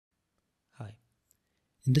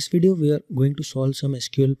In this video, we are going to solve some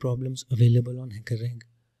SQL problems available on Hackerrank.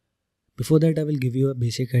 Before that, I will give you a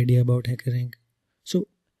basic idea about Hackerrank. So,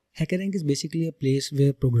 Hackerrank is basically a place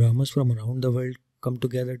where programmers from around the world come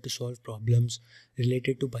together to solve problems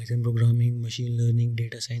related to Python programming, machine learning,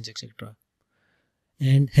 data science, etc.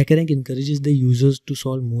 And Hackerrank encourages the users to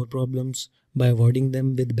solve more problems by awarding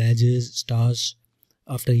them with badges, stars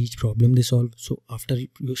after each problem they solve. So after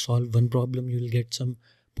you solve one problem, you will get some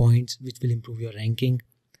points which will improve your ranking.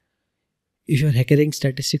 If your Hackerrank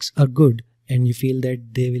statistics are good and you feel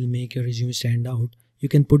that they will make your resume stand out, you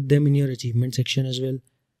can put them in your achievement section as well.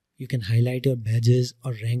 You can highlight your badges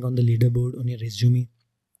or rank on the leaderboard on your resume.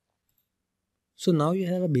 So now you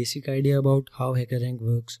have a basic idea about how Hackerrank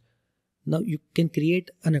works. Now you can create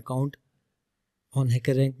an account on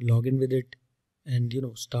Hackerrank, log in with it, and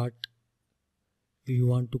start. If you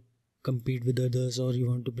want to compete with others or you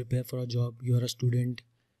want to prepare for a job, you are a student,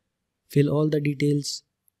 fill all the details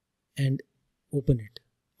and open it,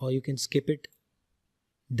 or you can skip it,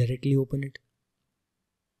 directly open it.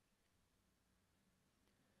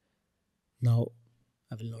 Now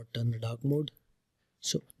I will not turn the dark mode.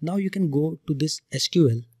 So now you can go to this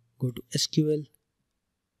SQL, go to SQL,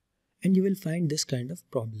 and you will find this kind of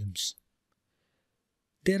problems.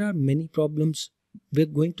 There are many problems. We're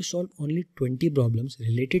going to solve only 20 problems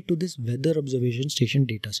related to this weather observation station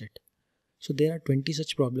dataset. So there are 20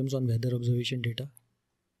 such problems on weather observation data.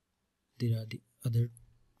 There are the other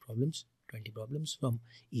problems, 20 problems from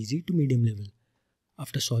easy to medium level.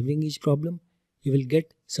 After solving each problem, you will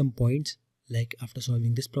get some points. Like after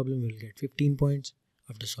solving this problem, you will get 15 points.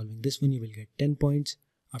 After solving this one, you will get 10 points.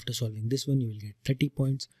 After solving this one, you will get 30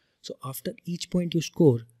 points. So after each point you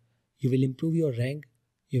score, you will improve your rank.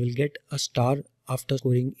 You will get a star after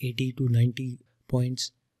scoring 80 to 90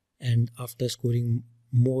 points. And after scoring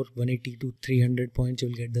more, 180 to 300 points, you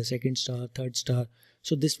will get the second star, third star.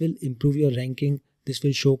 So this will improve your ranking. This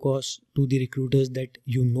will show cause to the recruiters that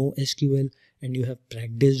you know SQL and you have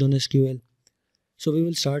practiced on SQL. So we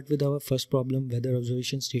will start with our first problem, weather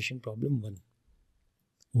observation station problem 1.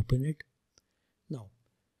 Open it. Now,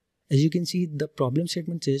 as you can see, the problem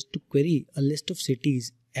statement says to query a list of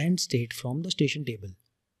cities and state from the station table.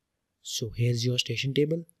 So here's your station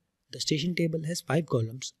table. The station table has 5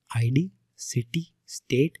 columns: ID, city,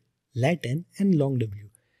 state, lat_n and long W.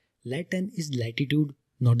 Lat_n is latitude,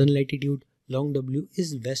 northern latitude. Long W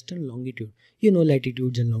is western longitude. You know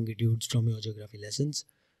latitudes and longitudes from your geography lessons.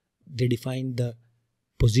 They define the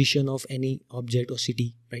position of any object or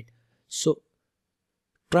city, right? So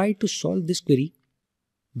try to solve this query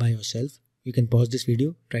by yourself. You can pause this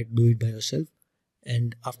video, try to do it by yourself,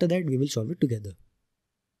 and after that we will solve it together.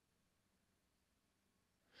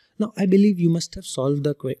 Now I believe you must have solved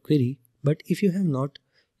the query, but if you have not,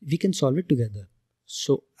 we can solve it together.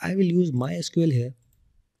 So I will use MySQL here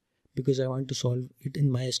because I want to solve it in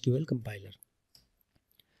MySQL compiler.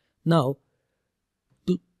 Now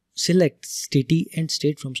to select city and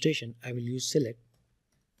state from station, I will use select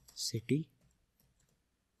city,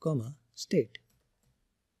 state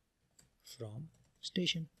from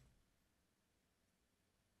station.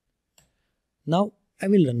 Now I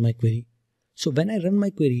will run my query. So when I run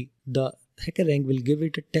my query, the Hackerrank will give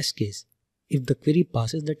it a test case. If the query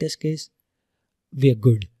passes the test case, we are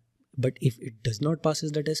good. But if it does not pass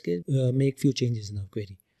the test case, make few changes in our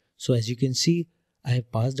query. So as you can see, I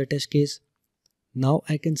have passed the test case. Now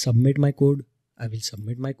I can submit my code. I will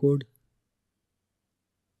submit my code.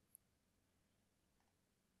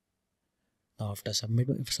 Now after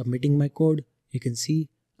submitting my code, you can see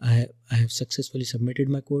I have successfully submitted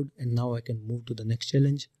my code, and now I can move to the next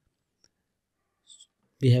challenge.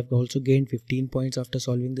 We have also gained 15 points after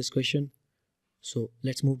solving this question. So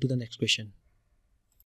let's move to the next question.